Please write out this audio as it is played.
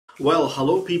Well,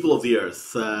 hello, people of the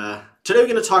earth. Today we're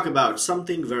going to talk about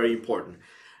something very important.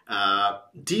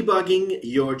 Debugging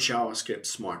your JavaScript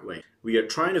smart way. We are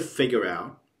trying to figure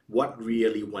out what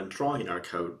really went wrong in our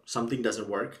code. Something doesn't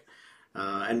work.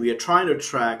 And we are trying to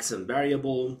track some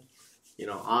variable,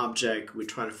 object. We're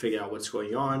trying to figure out what's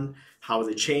going on, how are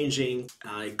they changing.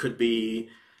 It could be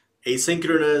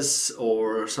asynchronous,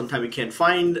 or sometimes we can't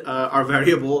find our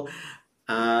variable.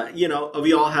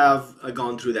 We all have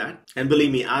gone through that. And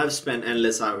believe me, I've spent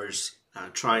endless hours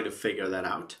trying to figure that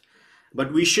out.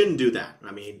 But we shouldn't do that.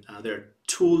 I mean, there are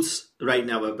tools right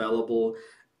now available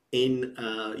in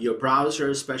your browser,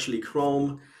 especially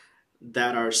Chrome,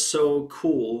 that are so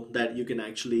cool that you can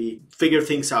actually figure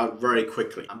things out very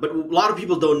quickly. But a lot of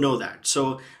people don't know that.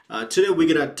 So today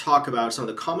we're going to talk about some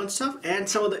of the common stuff and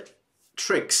some of the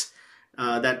tricks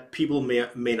that people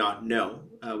may not know,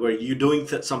 where you're doing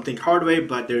something hard way,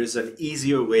 but there's an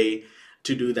easier way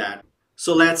to do that.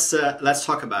 So let's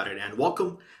talk about it, and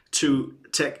welcome to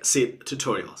Tech Seed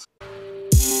Tutorials.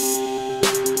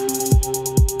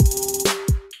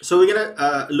 So we're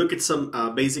gonna look at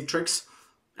some basic tricks,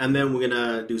 and then we're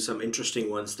gonna do some interesting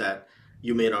ones that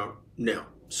you may not know.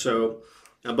 So,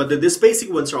 but these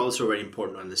basic ones are also very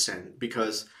important to understand,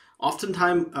 because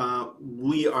oftentimes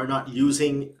we are not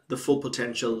using the full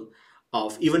potential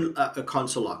of even a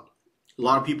console.log. A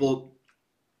lot of people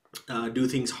do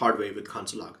things hard way with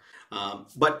console.log.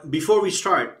 But before we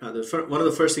start, one of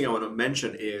the first things I want to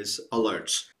mention is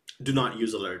alerts. Do not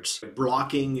use alerts. They're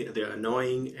blocking, they're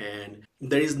annoying, and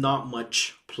there is not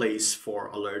much place for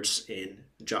alerts in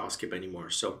JavaScript anymore.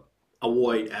 So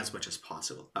avoid as much as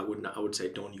possible. I would say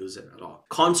don't use it at all.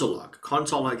 Console.log.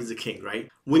 Console.log is the king, right?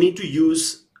 We need to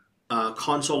use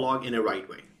console.log in a right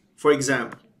way. For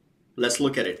example, let's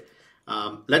look at it.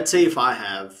 Let's say if I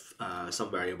have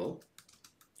some variable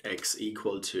x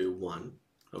equal to 1,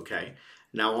 okay?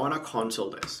 Now I want to console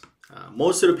this.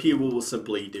 Most of the people will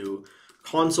simply do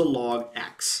console.log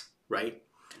x, right?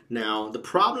 Now the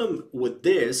problem with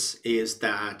this is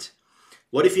that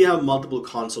what if you have multiple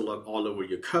console.log all over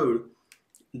your code?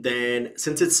 Then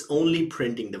since it's only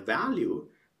printing the value,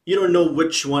 you don't know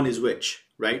which one is which,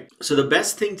 right? So the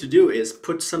best thing to do is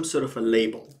put some sort of a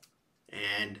label.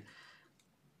 And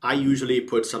I usually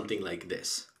put something like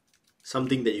this,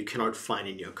 something that you cannot find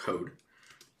in your code,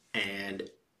 and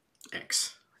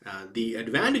X. The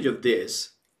advantage of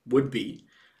this would be,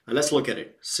 let's look at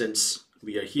it, since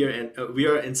we are here and we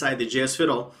are inside the JS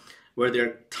fiddle where there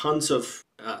are tons of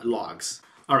logs.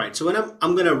 All right, so when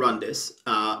I'm gonna run this,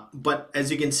 but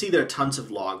as you can see, there are tons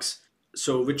of logs.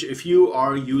 So if you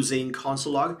are using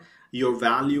console.log, your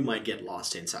value might get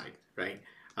lost inside, right?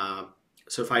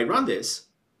 So if I run this,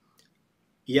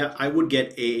 yeah, I would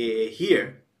get a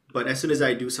here, but as soon as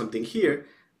I do something here,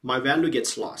 my value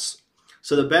gets lost.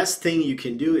 So the best thing you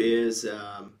can do is,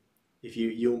 if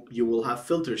you will have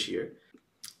filters here.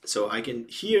 So I can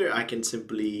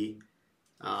simply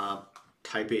type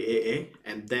AAA,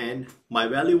 and then my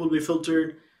value will be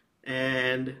filtered,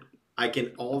 and I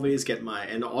can always get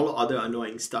and all other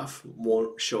annoying stuff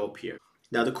won't show up here.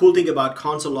 Now the cool thing about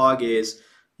console.log is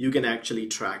you can actually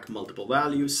track multiple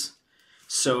values.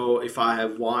 So if I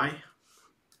have y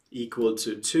equal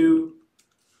to 2,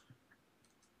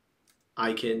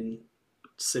 I can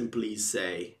simply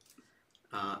say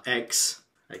x,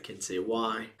 I can say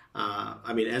y,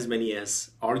 I mean as many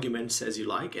as arguments as you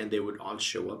like, and they would all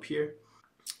show up here.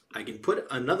 I can put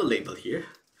another label here.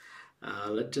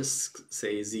 Let's just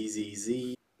say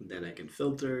ZZZ, then I can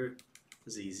filter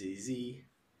ZZZ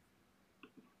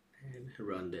and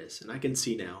run this, and I can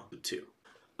see now 2.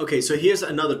 Okay, so here's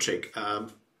another trick.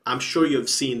 I'm sure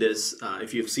you've seen this.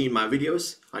 If you've seen my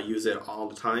videos, I use it all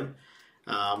the time.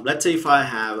 Let's say if I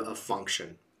have a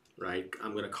function, right?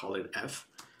 I'm going to call it f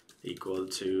equal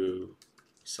to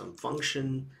some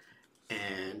function,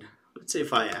 and let's say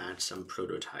if I add some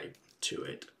prototype to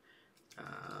it,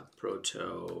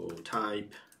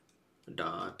 prototype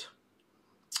dot,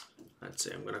 let's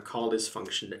say I'm going to call this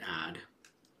function add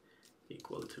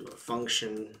equal to a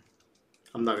function.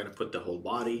 I'm not going to put the whole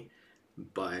body,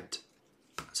 but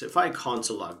so if I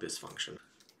console.log this function,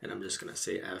 and I'm just going to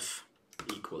say f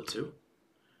equal to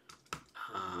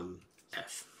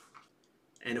f,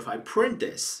 and if I print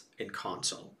this in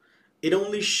console, it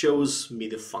only shows me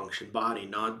the function body,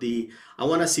 not the, I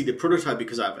want to see the prototype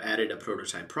because I've added a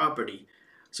prototype property.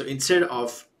 So instead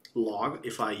of log,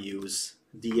 if I use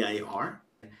dir,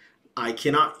 I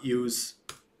cannot use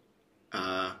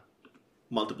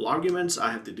multiple arguments. I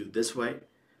have to do this way.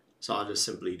 So I'll just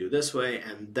simply do this way,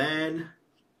 and then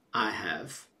I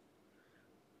have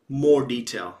more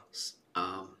details.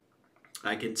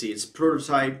 I can see its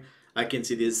prototype. I can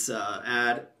see this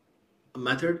add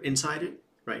method inside it,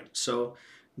 right? So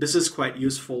this is quite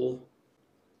useful.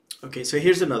 Okay, so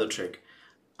here's another trick.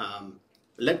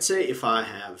 Let's say if I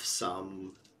have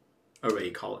some array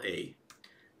called A,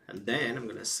 and then I'm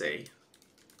gonna say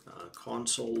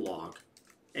console.log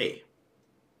A,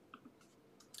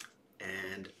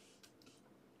 and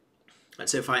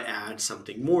let's say if I add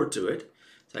something more to it,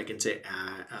 so I can say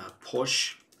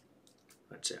push,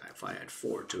 let's say if I add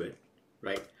 4 to it,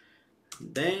 right?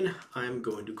 Then I'm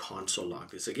going to console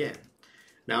log this again.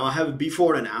 Now I have a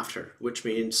before and after, which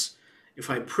means if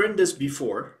I print this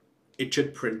before, it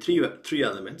should print three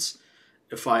elements.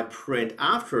 If I print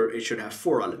after, it should have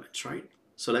 4 elements, right?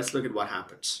 So let's look at what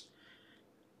happens.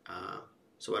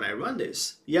 So when I run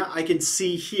this, yeah, I can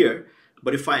see here,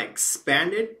 but if I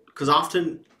expand it, because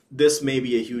often this may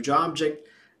be a huge object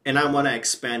and I want to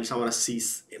expand, so I want to see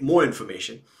more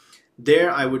information.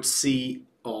 There I would see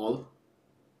all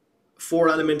 4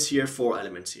 elements here, 4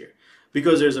 elements here,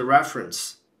 because there's a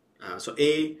reference. So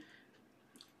A,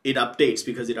 it updates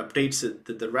because it updates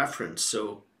the reference.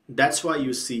 So that's why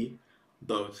you see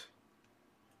both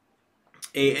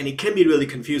A, and it can be really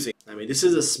confusing. I mean, this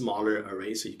is a smaller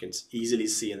array, so you can easily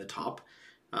see in the top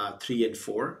 3 and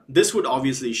 4. This would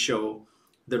obviously show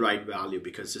the right value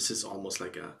because this is almost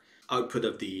like a output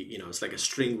of the, it's like a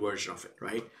string version of it,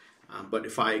 right? But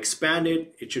if I expand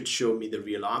it, it should show me the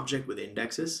real object with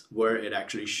indexes where it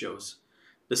actually shows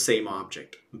the same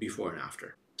object before and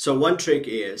after. So one trick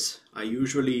is I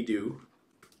usually do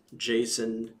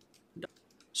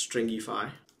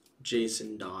JSON.stringify,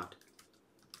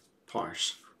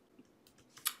 JSON.parse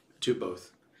to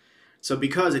both. So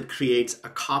because it creates a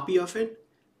copy of it,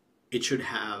 it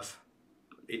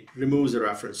removes the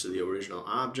reference to the original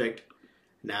object.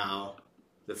 Now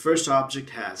the first object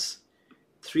has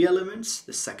 3 elements,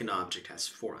 the second object has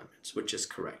 4 elements, which is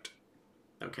correct.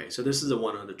 Okay, so this is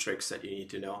one of the tricks that you need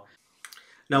to know.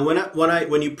 Now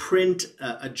when you print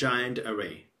a giant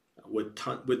array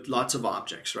with lots of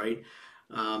objects, right?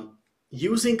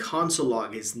 Using console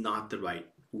log is not the right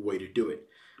way to do it.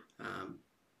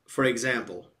 For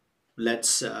example,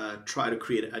 let's try to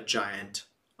create a giant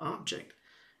object.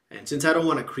 And since I don't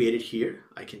want to create it here,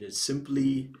 I can just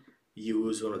simply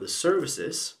use one of the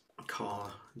services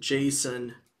called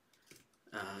JSON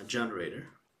generator.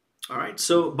 All right,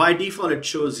 so by default, it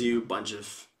shows you a bunch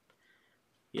of,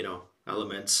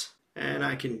 elements, and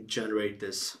I can generate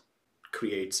this,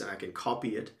 creates, and I can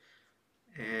copy it,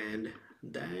 and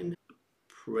then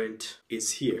print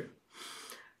is here.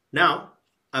 Now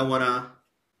I want to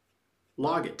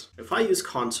log it. If I use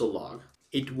console log,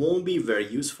 it won't be very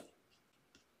useful.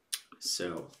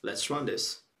 So let's run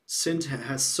this. Since it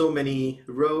has so many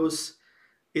rows,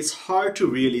 it's hard to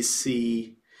really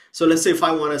see. So let's say if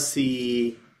I want to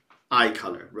see eye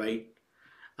color, right?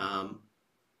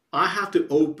 I have to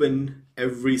open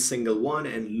every single one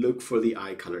and look for the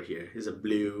eye color here. Here's a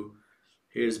blue,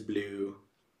 here's blue,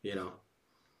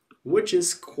 which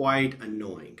is quite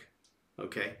annoying.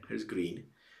 Okay, here's green.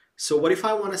 So what if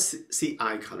I want to see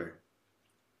eye color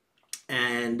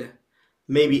and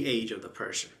maybe age of the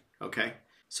person? Okay,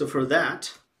 so for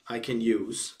that, I can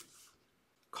use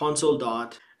console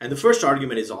dot, and the first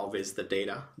argument is always the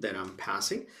data that I'm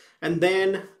passing, and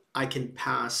then I can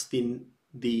pass an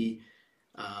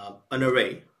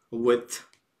array with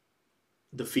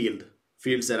the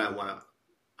fields that I want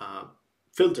to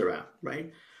filter at,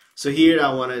 right? So here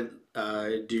I want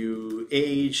to do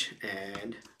age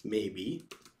and maybe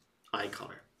eye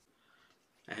color,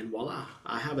 and voila,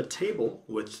 I have a table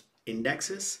with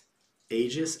indexes,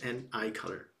 ages, and eye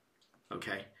color.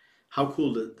 Okay, how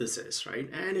cool this is, right?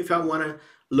 And if I want to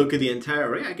look at the entire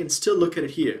array, I can still look at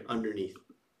it here underneath.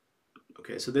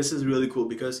 Okay, so this is really cool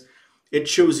because it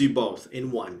shows you both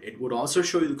in one. It would also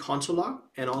show you the console log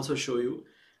and also show you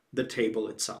the table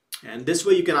itself. And this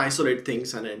way you can isolate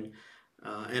things and then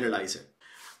analyze it.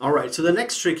 All right, so the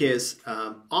next trick is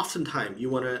oftentimes you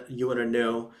wanna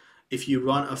know if you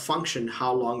run a function,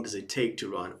 how long does it take to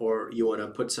run, or you wanna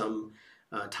put some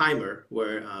timer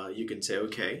where you can say,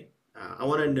 okay, I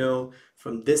want to know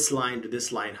from this line to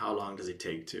this line, how long does it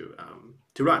take to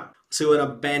run? So you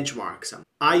want to benchmark something.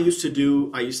 I used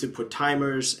to put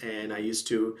timers, and I used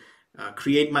to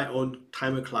create my own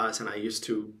timer class, and I used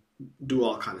to do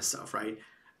all kind of stuff, right?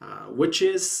 Which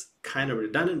is kind of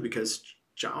redundant because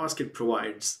JavaScript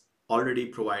already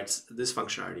provides this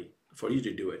functionality for you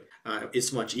to do it.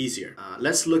 It's much easier.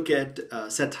 Let's look at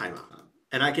set timer,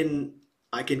 and I can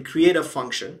create a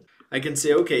function. I can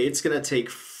say, okay, it's gonna take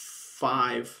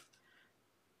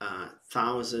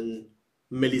 5,000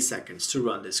 milliseconds to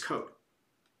run this code.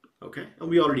 Okay, and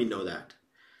we already know that.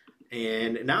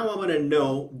 And now I want to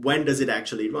know when does it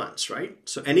actually runs, right?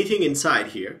 So anything inside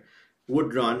here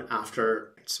would run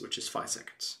after, which is 5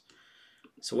 seconds.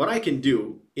 So what I can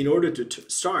do in order to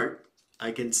start,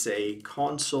 I can say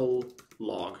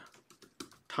console.log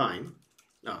time.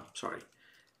 Oh, sorry.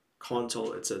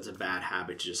 Console, it's a bad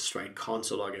habit to just write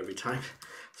console.log every time.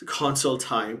 So console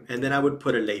time, and then I would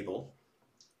put a label.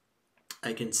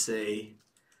 I can say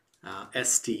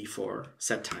ST for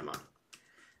set time on.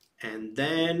 And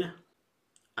then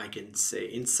I can say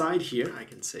inside here, I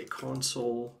can say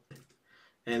console,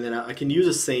 and then I can use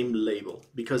the same label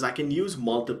because I can use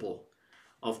multiple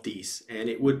of these, and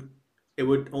it would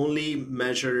only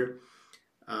measure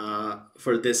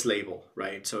for this label,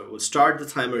 right? So it will start the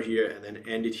timer here and then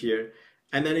end it here,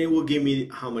 and then it will give me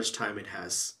how much time it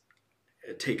has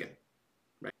taken,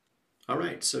 right? All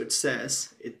right, so it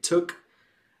says it took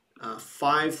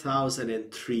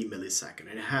 5,003 milliseconds,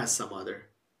 and it has some other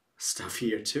stuff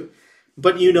here too.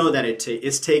 But you know that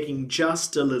it's taking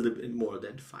just a little bit more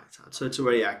than 5,000, so it's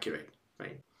very accurate,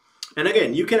 right? And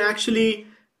again, you can actually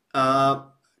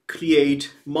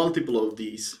create multiple of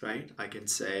these, right? I can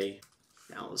say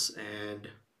else, and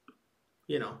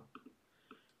you know,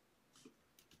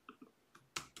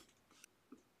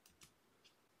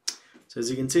 so as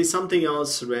you can see, something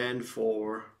else ran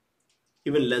for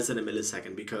even less than a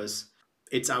millisecond because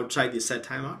it's outside the set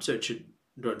timeout, so it should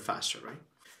run faster, right?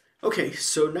 Okay,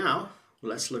 so now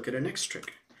let's look at the next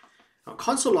trick. Now,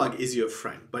 console.log is your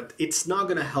friend, but it's not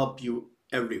going to help you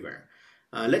everywhere.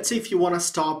 Let's say if you want to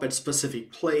stop at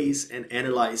specific place and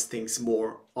analyze things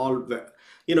more,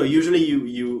 usually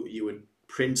you would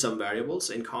print some variables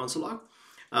in console.log,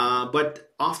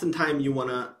 but oftentimes you want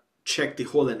to check the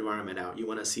whole environment out. You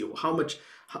want to see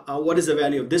what is the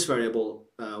value of this variable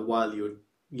while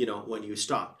when you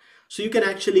stop. So you can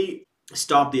actually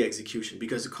stop the execution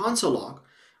because the console.log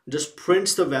just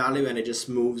prints the value and it just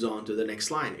moves on to the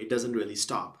next line. It doesn't really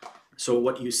stop. So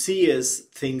what you see is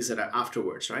things that are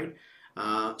afterwards, right?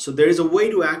 So there is a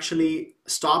way to actually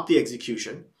stop the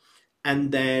execution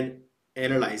and then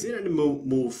analyze it and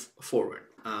move forward.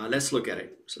 Let's look at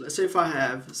it. So let's say if I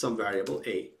have some variable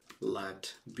a,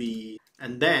 let b,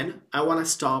 and then I want to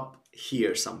stop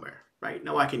here somewhere, right?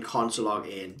 Now I can console.log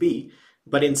a and b,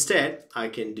 but instead I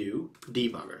can do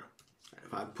debugger.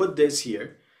 If I put this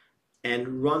here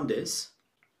and run this,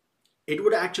 it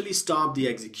would actually stop the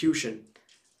execution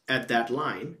at that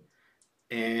line,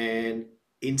 and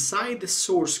inside the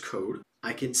source code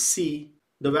I can see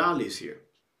the values here,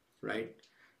 right?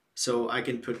 So I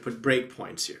can put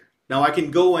breakpoints here. Now I can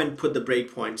go and put the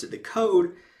breakpoints in the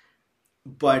code,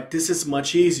 but this is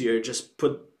much easier. Just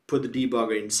put the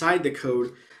debugger inside the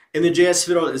code. In the JS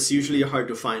fiddle, it's usually hard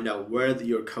to find out where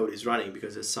your code is running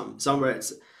because it's somewhere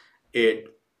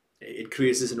it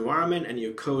creates this environment and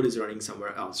your code is running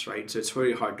somewhere else, right? So it's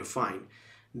very hard to find.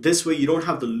 This way you don't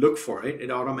have to look for it. It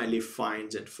automatically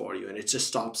finds it for you and it just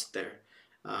stops there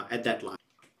at that line.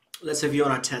 Let's say if you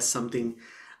want to test something,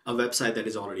 a website that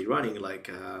is already running, like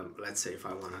let's say if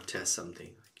I want to test something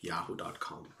like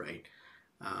yahoo.com, right?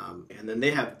 And then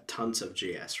they have tons of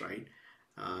JS, right?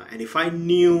 And if I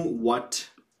knew what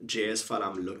JS file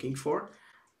I'm looking for,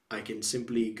 I can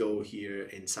simply go here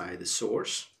inside the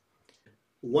source.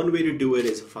 One way to do it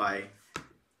is if I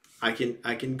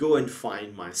can go and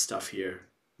find my stuff here,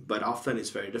 but often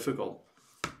it's very difficult.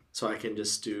 So I can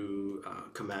just do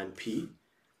Command P,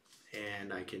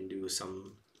 and I can do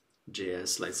some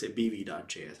JS, let's say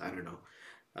bb.js, I don't know.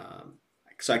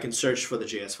 So I can search for the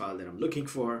JS file that I'm looking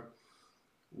for.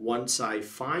 Once I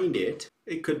find it,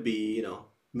 it could be,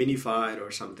 minified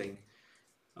or something,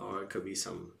 or it could be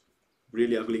some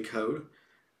really ugly code.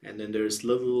 And then there's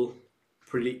little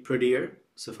prettier.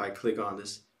 So if I click on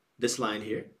this line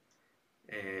here,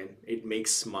 and it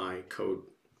makes my code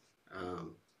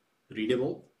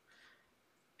readable.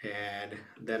 And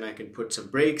then I can put some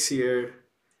breaks here,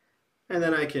 and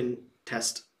then I can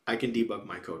debug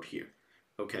my code here.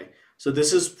 Okay, so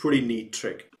this is pretty neat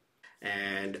trick.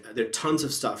 And there are tons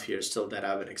of stuff here still that I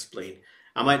haven't explained.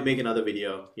 I might make another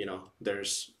video.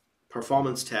 There's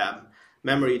performance tab,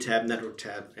 memory tab, network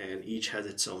tab, and each has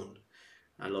its own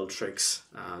little tricks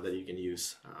that you can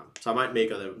use. So I might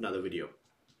make another video.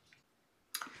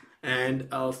 And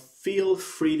feel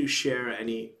free to share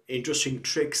any interesting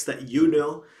tricks that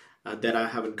that I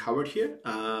haven't covered here,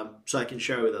 so I can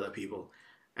share with other people.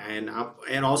 And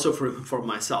also for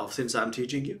myself, since I'm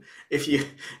teaching you, if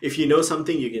you know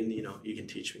something, you can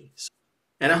teach me.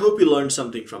 And I hope you learned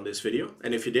something from this video.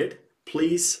 And if you did,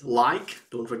 please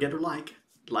don't forget to like,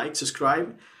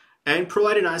 subscribe, and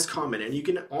provide a nice comment. And you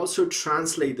can also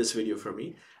translate this video for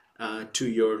me to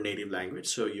your native language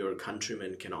so your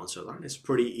countrymen can also learn. It's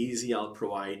pretty easy. I'll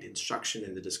provide instruction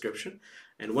in the description.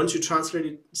 And once you translate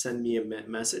it, send me a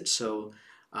message so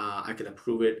I can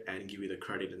approve it and give you the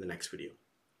credit in the next video.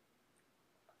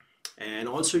 And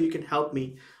also you can help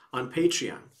me on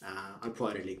Patreon. I'll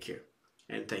provide a link here.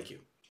 And thank you.